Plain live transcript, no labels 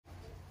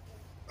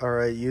All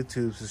right,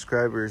 YouTube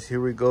subscribers, here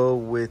we go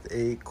with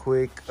a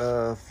quick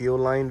fuel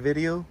line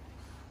video.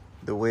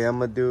 The way I'm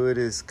gonna do it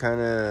is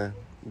kind of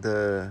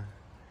the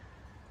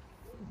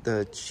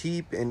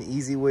cheap and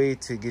easy way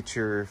to get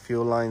your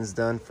fuel lines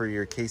done for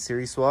your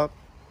K-series swap.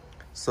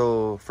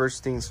 So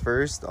first things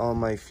first, on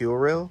my fuel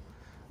rail,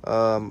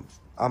 I'm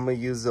gonna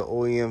use the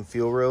OEM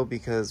fuel rail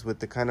because with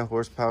the kind of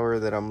horsepower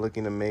that I'm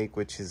looking to make,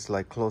 which is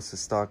like close to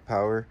stock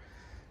power,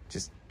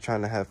 just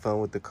trying to have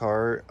fun with the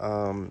car,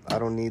 I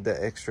don't need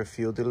the extra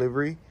fuel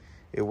delivery.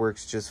 It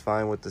works just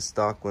fine with the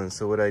stock one.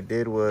 So what I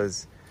did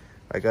was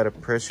I got a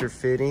pressure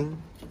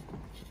fitting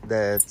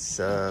that's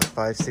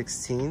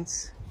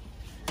 5/16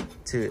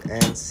 to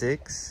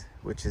N6,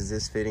 which is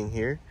this fitting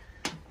here,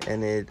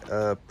 and it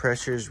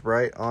pressures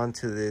right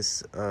onto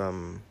this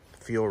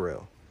fuel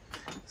rail.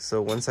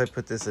 So once I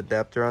put this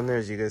adapter on there,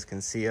 as you guys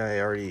can see, I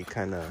already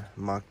kind of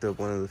mocked up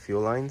one of the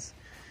fuel lines,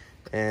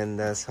 and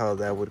that's how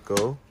that would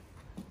go.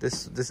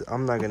 This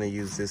I'm not gonna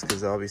use this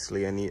because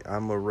obviously I'm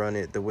gonna run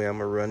it the way I'm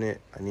gonna run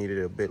it. I need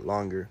it a bit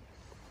longer.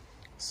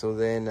 So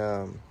then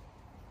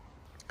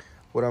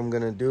what I'm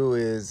gonna do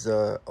is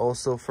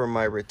also for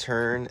my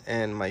return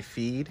and my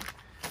feed,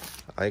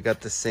 I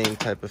got the same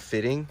type of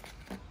fitting,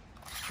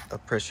 a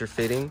pressure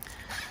fitting,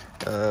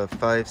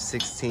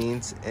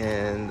 5/16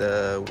 and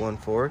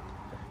 1/4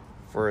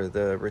 for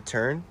the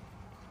return.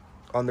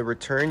 On the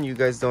return, you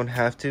guys don't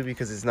have to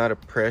because it's not a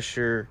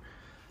pressure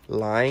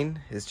line,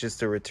 it's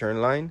just a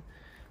return line,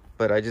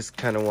 but I just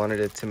kind of wanted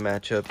it to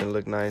match up and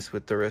look nice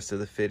with the rest of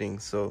the fitting.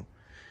 So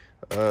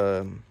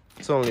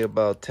it's only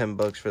about 10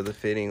 bucks for the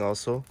fitting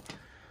also.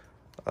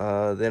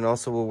 Then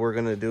also what we're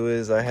gonna do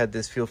is I had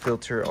this fuel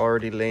filter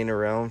already laying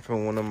around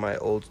from one of my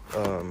old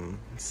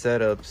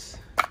setups,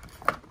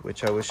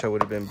 which I wish I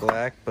would have been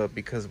black, but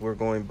because we're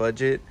going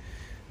budget,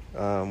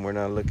 we're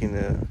not looking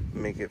to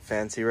make it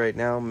fancy right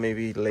now.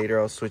 Maybe later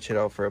I'll switch it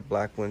out for a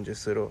black one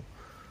just so it'll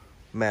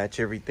match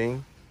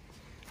everything.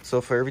 So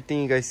for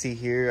everything you guys see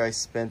here, I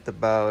spent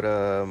about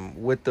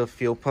with the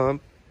fuel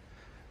pump,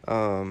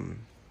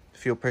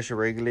 fuel pressure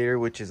regulator,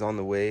 which is on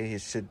the way.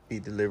 It should be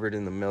delivered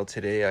in the mail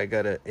today. I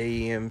got an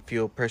AEM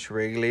fuel pressure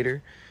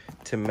regulator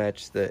to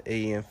match the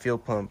AEM fuel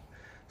pump.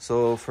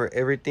 So for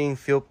everything,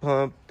 fuel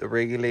pump, the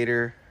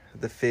regulator,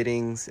 the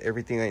fittings,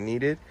 everything I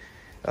needed,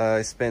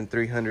 I spent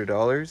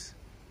 $300.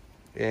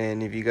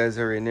 And if you guys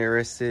are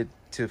interested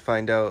to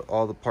find out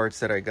all the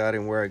parts that I got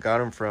and where I got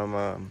them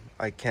from,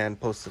 I can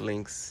post the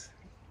links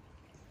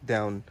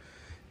down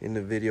in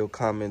the video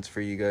comments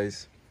for you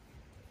guys.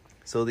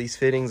 So these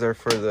fittings are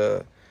for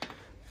the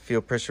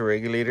fuel pressure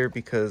regulator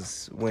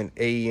because when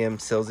AEM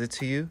sells it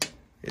to you,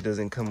 it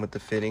doesn't come with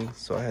the fitting,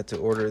 so I had to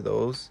order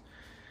those.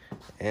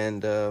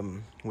 And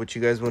what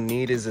you guys will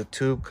need is a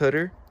tube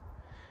cutter,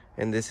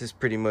 and this is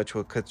pretty much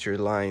what cuts your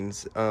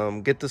lines.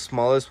 Get the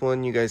smallest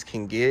one you guys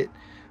can get.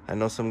 I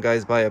know some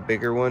guys buy a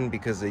bigger one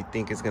because they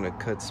think it's gonna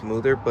cut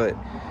smoother, but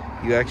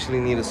you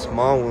actually need a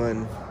small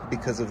one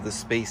because of the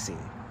spacing.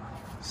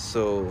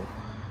 So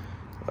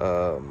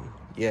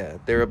yeah,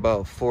 they're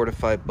about 4 to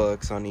 5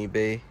 bucks on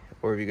eBay,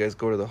 or if you guys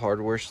go to the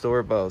hardware store,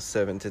 about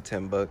 7 to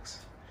 10 bucks.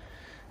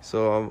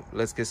 So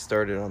let's get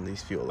started on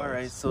these fuel lines. All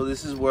right, so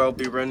this is where I'll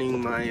be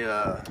running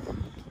my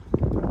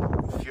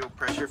fuel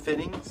pressure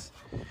fittings,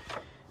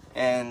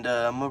 and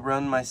I'm gonna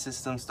run my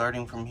system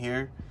starting from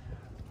here.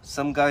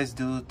 Some guys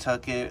do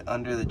tuck it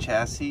under the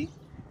chassis,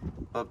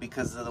 but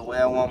because of the way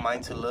I want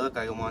mine to look,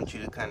 I want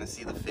you to kind of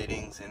see the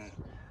fittings and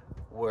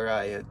where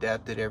I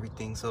adapted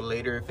everything. So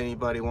later, if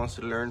anybody wants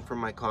to learn from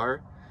my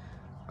car,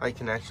 I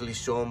can actually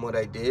show them what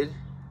I did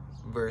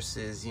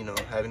versus, you know,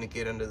 having to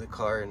get under the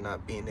car and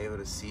not being able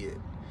to see it.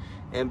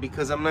 And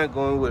because I'm not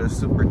going with a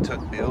super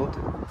tuck build,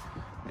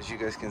 as you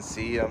guys can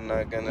see, I'm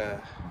not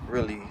gonna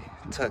really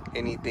tuck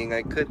anything.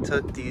 I could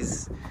tuck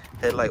these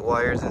headlight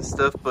wires and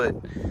stuff, but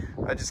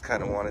I just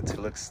kind of want it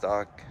to look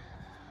stock.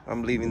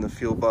 I'm leaving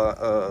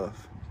the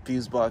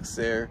fuse box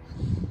there.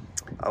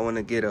 I want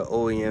to get an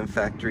OEM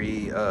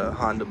factory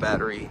Honda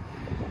battery,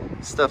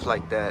 stuff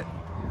like that.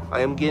 I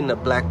am getting a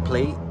black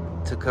plate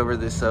to cover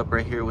this up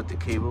right here with the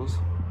cables.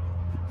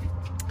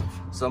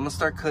 So I'm gonna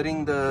start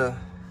cutting the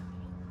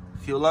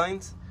fuel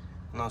lines,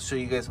 and I'll show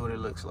you guys what it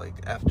looks like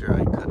after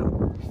I cut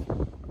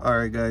them. All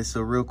right guys,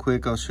 so real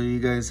quick, I'll show you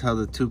guys how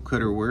the tube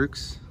cutter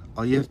works.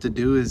 All you have to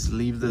do is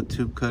leave the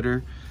tube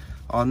cutter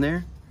on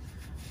there,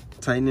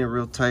 tighten it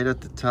real tight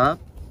at the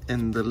top,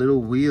 and the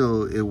little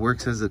wheel, it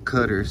works as a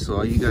cutter. So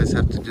all you guys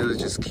have to do is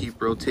just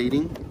keep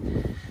rotating.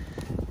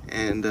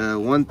 And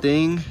one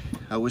thing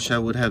I wish I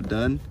would have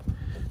done,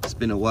 it's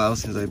been a while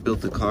since I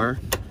built the car,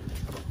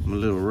 I'm a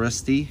little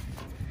rusty.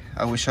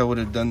 I wish I would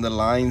have done the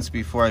lines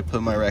before I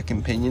put my rack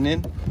and pinion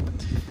in,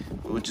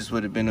 which just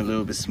would have been a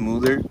little bit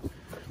smoother.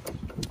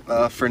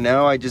 For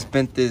now, I just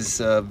bent this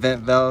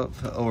vent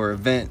valve or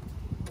vent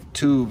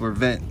tube or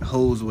vent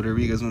hose, whatever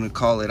you guys want to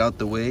call it, out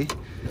the way.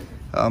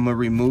 I'm gonna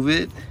remove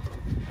it,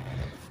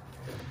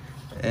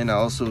 and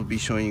I'll also be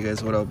showing you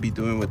guys what I'll be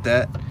doing with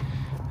that.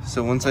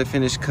 So once I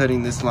finish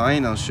cutting this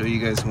line, I'll show you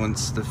guys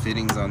once the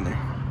fitting's on there.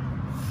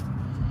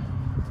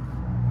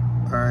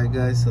 All Alright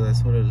guys, so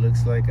that's what it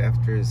looks like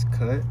after it's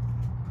cut.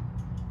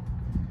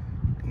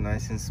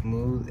 Nice and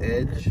smooth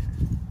edge.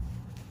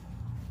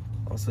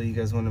 Also, you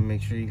guys want to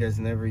make sure you guys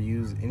never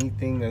use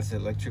anything that's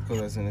electrical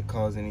that's going to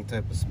cause any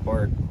type of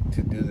spark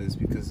to do this,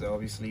 because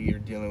obviously you're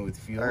dealing with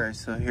fuel. Alright,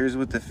 so here's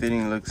what the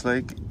fitting looks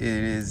like. It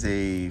is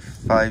a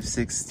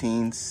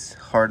 5/16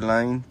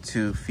 hardline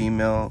to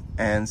female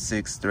and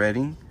 6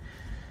 threading,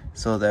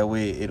 so that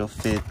way it'll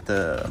fit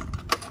the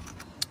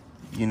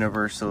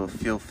universal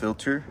fuel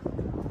filter,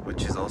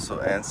 which is also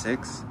and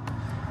 6.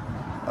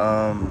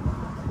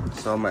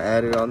 So I'm gonna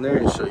add it on there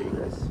and show you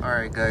guys.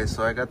 Alright guys,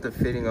 so I got the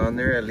fitting on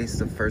there, at least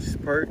the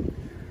first part.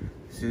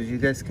 So as you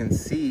guys can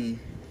see,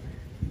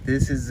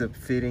 this is a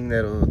fitting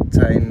that'll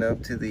tighten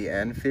up to the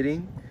and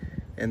fitting,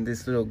 and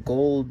this little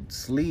gold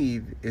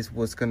sleeve is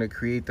what's gonna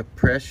create the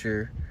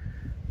pressure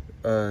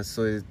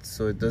so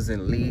it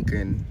doesn't leak,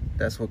 and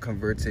that's what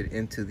converts it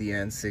into the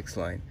and 6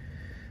 line.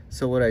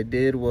 So what I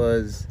did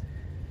was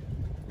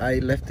I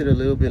left it a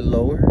little bit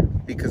lower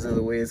because of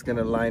the way it's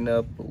gonna line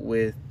up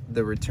with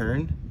the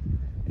return,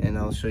 and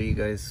I'll show you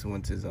guys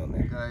once it's on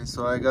there. Guys,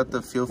 so I got the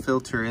fuel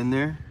filter in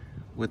there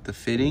with the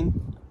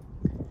fitting,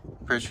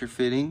 pressure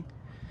fitting.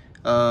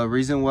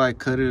 Reason why I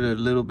cut it a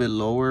little bit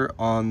lower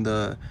on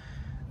the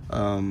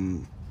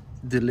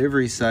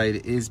delivery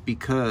side is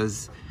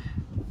because,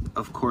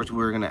 of course,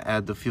 we're gonna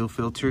add the fuel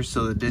filter,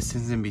 so the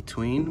distance in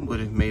between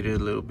would have made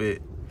it a little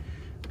bit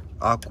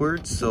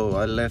awkward. So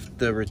I left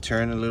the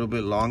return a little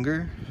bit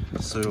longer,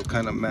 so it'll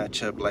kind of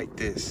match up like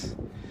this.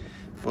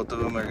 Both of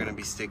them are gonna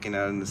be sticking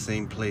out in the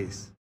same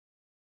place.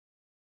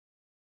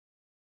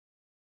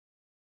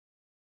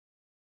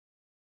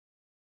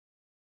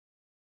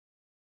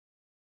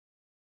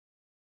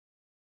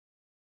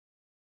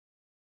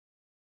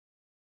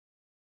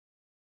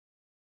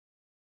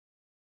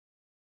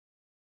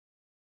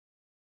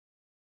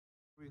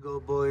 Here we go,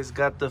 boys.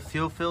 Got the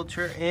fuel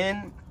filter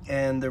in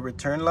and the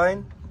return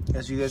line.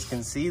 As you guys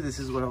can see, this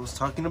is what I was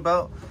talking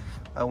about.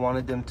 I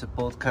wanted them to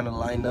both kind of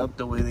line up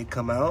the way they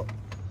come out,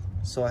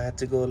 so I had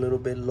to go a little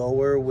bit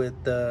lower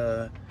with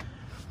the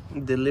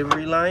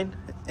delivery line.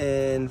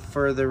 And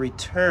for the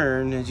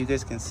return, as you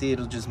guys can see,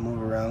 it'll just move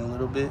around a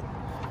little bit.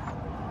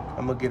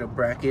 I'm gonna get a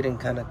bracket and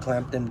kind of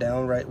clamp them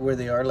down right where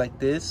they are like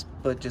this,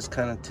 but just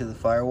kind of to the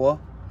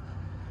firewall.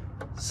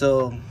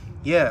 So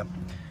yeah.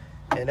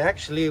 And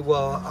actually,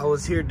 while I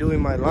was here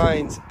doing my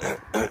lines,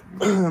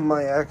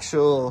 my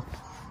actual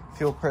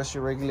fuel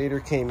pressure regulator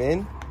came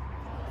in,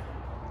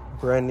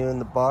 brand new in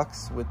the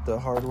box with the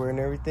hardware and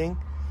everything.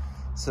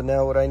 So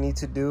now what I need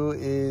to do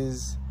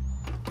is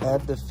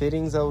add the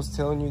fittings I was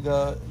telling you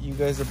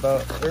guys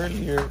about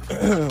earlier,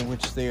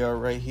 which they are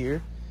right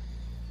here.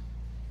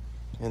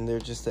 And they're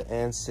just the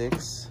and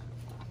 6.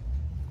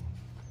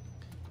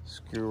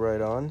 Screw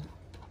right on.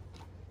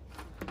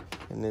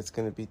 And it's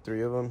going to be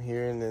 3 of them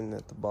here and then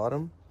at the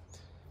bottom.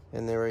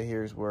 And then right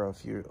here is where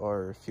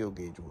our fuel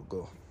gauge will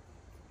go.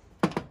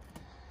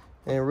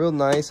 And real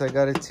nice, I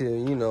got it to,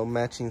 you know,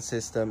 matching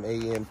system,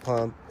 AEM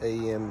pump,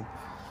 AEM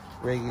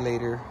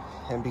regulator.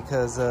 And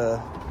because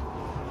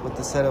with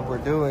the setup we're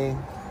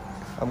doing,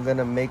 I'm going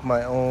to make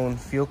my own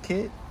fuel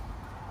kit.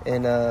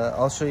 And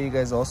I'll show you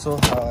guys also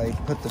how I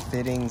put the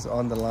fittings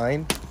on the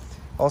line.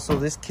 Also,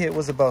 this kit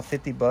was about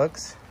 50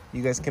 bucks.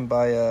 You guys can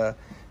buy a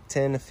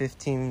 10 to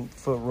 15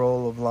 foot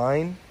roll of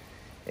line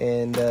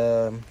and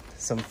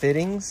some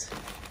fittings,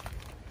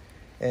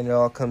 and it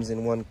all comes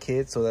in one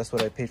kit, so that's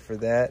what I paid for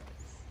that.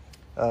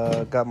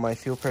 Got my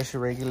fuel pressure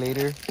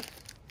regulator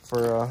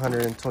for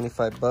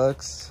 125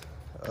 bucks,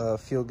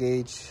 fuel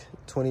gauge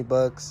 20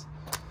 bucks,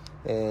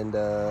 and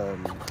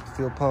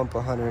fuel pump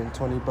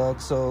 120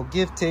 bucks. So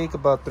give take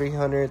about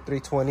 300,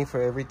 320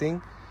 for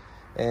everything,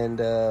 and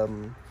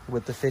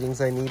with the fittings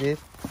I needed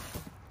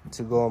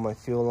to go on my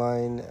fuel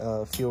line,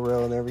 fuel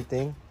rail and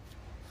everything.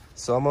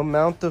 So I'm gonna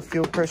mount the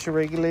fuel pressure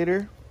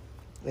regulator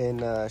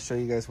and show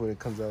you guys what it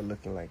comes out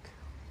looking like.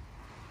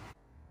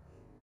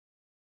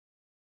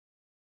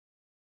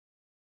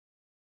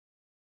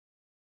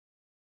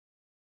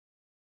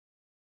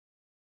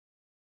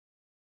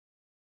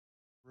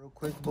 Real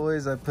quick,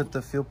 boys, I put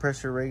the fuel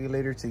pressure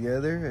regulator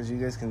together. As you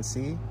guys can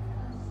see,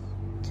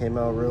 came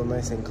out real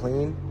nice and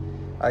clean.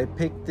 I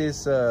picked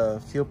this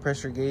fuel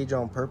pressure gauge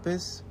on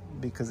purpose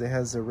because it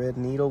has a red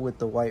needle with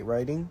the white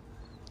writing.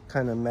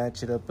 Kind of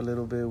match it up a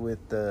little bit with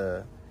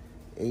the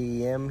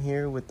AEM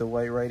here with the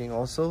white writing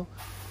also.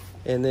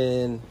 And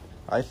then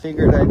I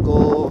figured I'd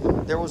go,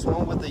 there was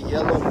one with a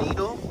yellow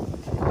needle,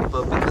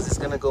 but because it's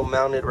gonna go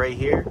mounted right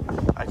here,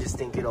 I just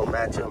think it'll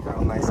match up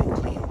real nice and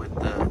clean with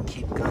the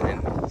keep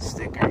gunning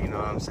sticker, you know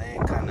what I'm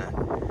saying? Kind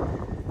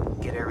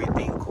of get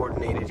everything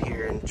coordinated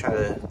here and try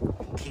to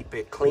keep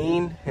it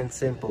clean and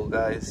simple,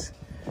 guys.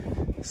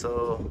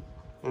 So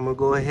I'm gonna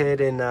go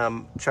ahead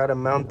and try to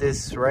mount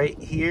this right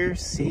here.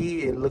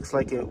 See, it looks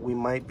like we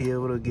might be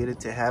able to get it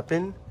to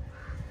happen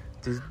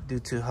due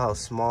to how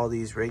small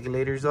these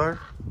regulators are.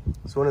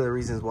 It's one of the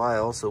reasons why I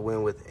also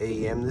went with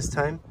AEM this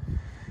time.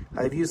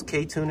 I've used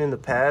K-Tune in the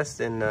past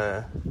and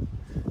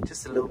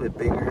just a little bit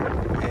bigger,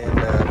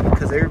 and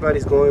because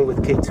everybody's going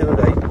with K-Tune,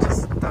 I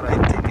just thought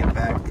I'd take it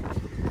back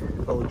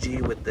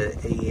OG with the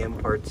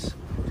AEM parts.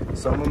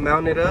 So I'm gonna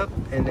mount it up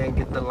and then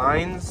get the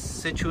lines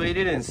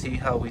situated and see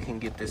how we can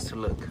get this to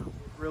look.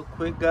 Real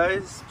quick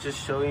guys,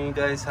 just showing you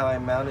guys how I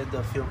mounted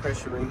the fuel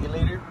pressure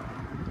regulator.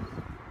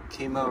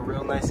 Came out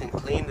real nice and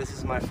clean. This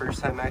is my first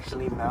time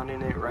actually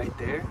mounting it right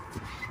there.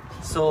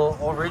 So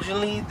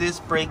originally this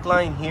brake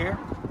line here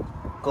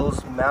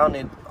goes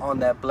mounted on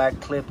that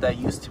black clip that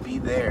used to be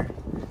there.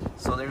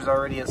 So there's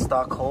already a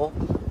stock hole,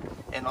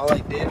 and all I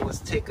did was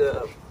take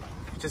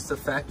just a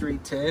factory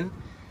 10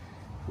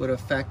 with a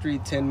factory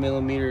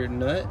 10mm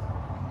nut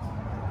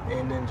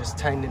and then just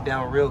tighten it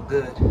down real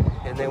good.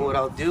 And then what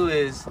I'll do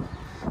is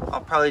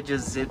I'll probably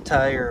just zip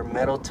tie or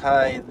metal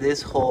tie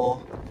this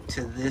hole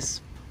to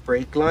this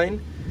brake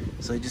line,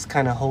 so it just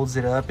kind of holds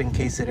it up in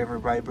case it ever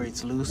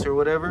vibrates loose or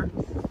whatever.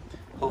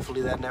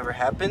 Hopefully that never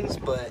happens,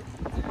 but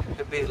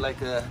it'd be like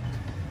a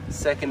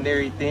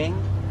secondary thing.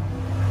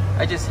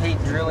 I just hate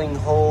drilling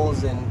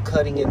holes and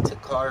cutting into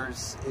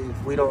cars.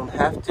 If we don't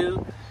have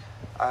to,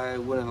 I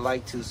wouldn't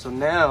like to. So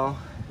now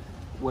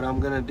what I'm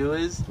gonna do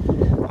is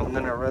I'm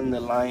gonna run the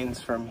lines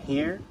from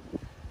here,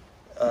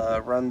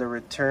 run the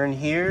return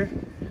here,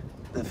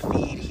 the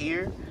feed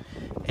here,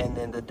 and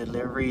then the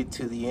delivery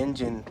to the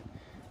engine.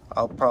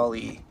 I'll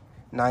probably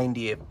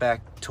 90 it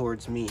back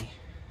towards me.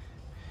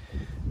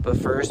 But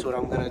first what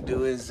I'm gonna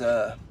do is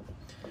the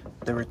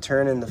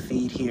return and the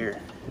feed here,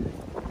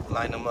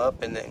 line them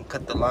up and then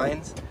cut the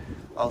lines.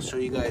 I'll show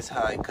you guys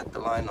how I cut the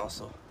line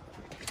also.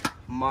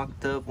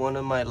 Mocked up one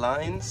of my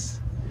lines.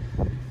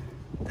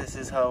 This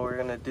is how we're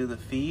gonna do the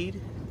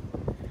feed,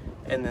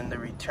 and then the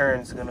return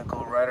is gonna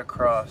go right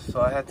across.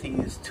 So I had to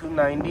use 2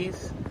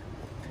 90s,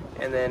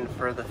 and then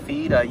for the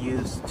feed I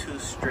used 2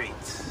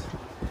 straights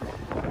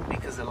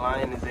because the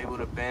line is able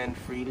to bend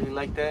freely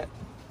like that,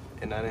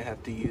 and I didn't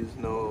have to use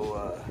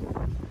no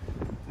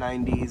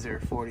 90s or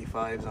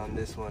 45s on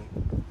this one.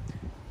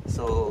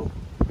 So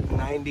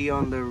 90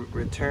 on the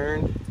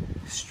return,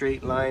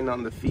 straight line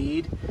on the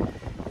feed,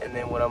 and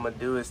then what I'm gonna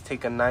do is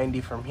take a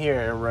 90 from here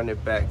and run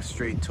it back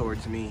straight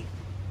towards me.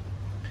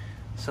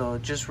 So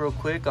just real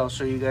quick, I'll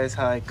show you guys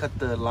how I cut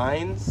the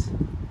lines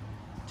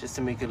just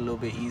to make it a little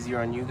bit easier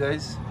on you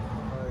guys.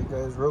 Alright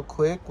guys, real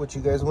quick, what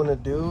you guys want to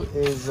do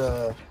is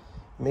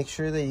make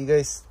sure that you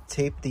guys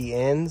tape the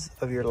ends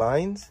of your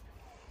lines,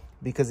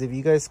 because if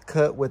you guys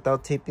cut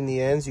without taping the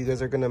ends, you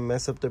guys are gonna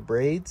mess up the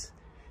braids,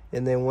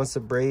 and then once the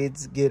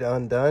braids get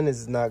undone,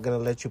 it's not gonna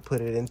let you put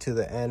it into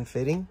the end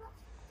fitting.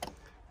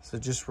 So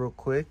just real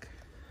quick,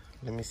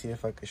 let me see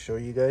if I can show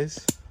you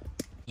guys.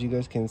 As you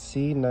guys can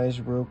see, nice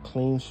real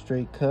clean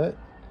straight cut.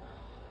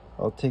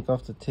 I'll take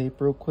off the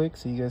tape real quick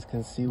so you guys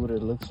can see what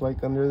it looks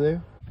like under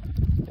there.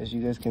 As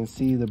you guys can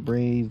see, the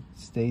braids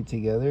stay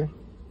together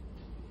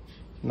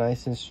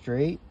nice and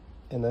straight,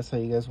 and that's how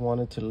you guys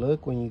want it to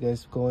look when you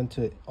guys go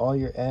into all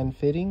your end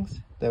fittings.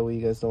 That way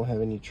you guys don't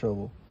have any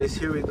trouble.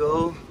 Here we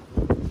go,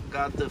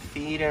 got the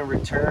feed and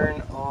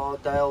return all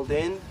dialed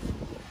in.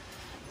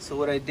 So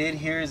what I did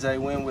here is I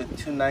went with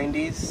 2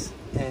 90s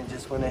and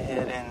just went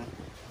ahead and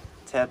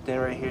tapped in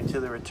right here to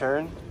the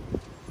return.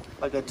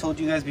 Like I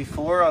told you guys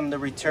before, on the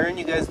return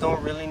you guys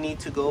don't really need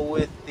to go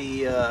with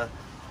the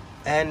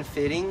end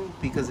fitting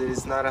because it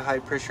is not a high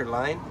pressure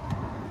line.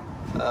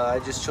 I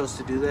just chose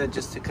to do that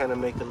just to kind of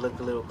make it look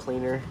a little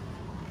cleaner.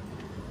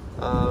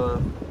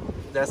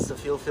 That's the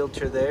fuel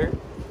filter there.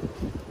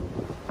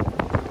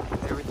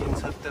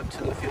 Everything's hooked up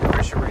to the fuel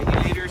pressure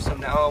regulator. So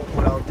now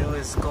what I'll do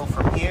is go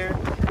from here,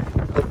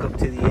 hook up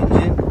to the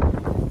engine,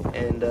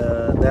 and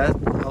that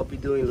I'll be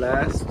doing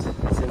last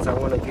since I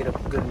want to get a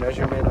good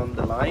measurement on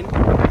the line.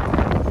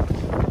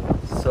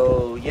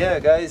 So yeah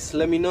guys,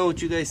 let me know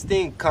what you guys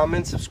think.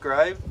 Comment,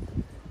 subscribe,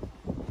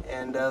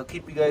 and I'll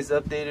keep you guys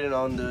updated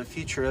on the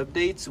future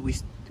updates.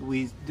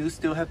 We do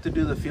still have to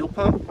do the fuel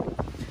pump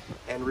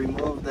and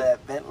remove that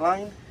vent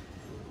line,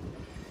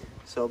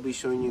 so I'll be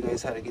showing you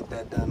guys how to get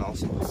that done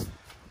also.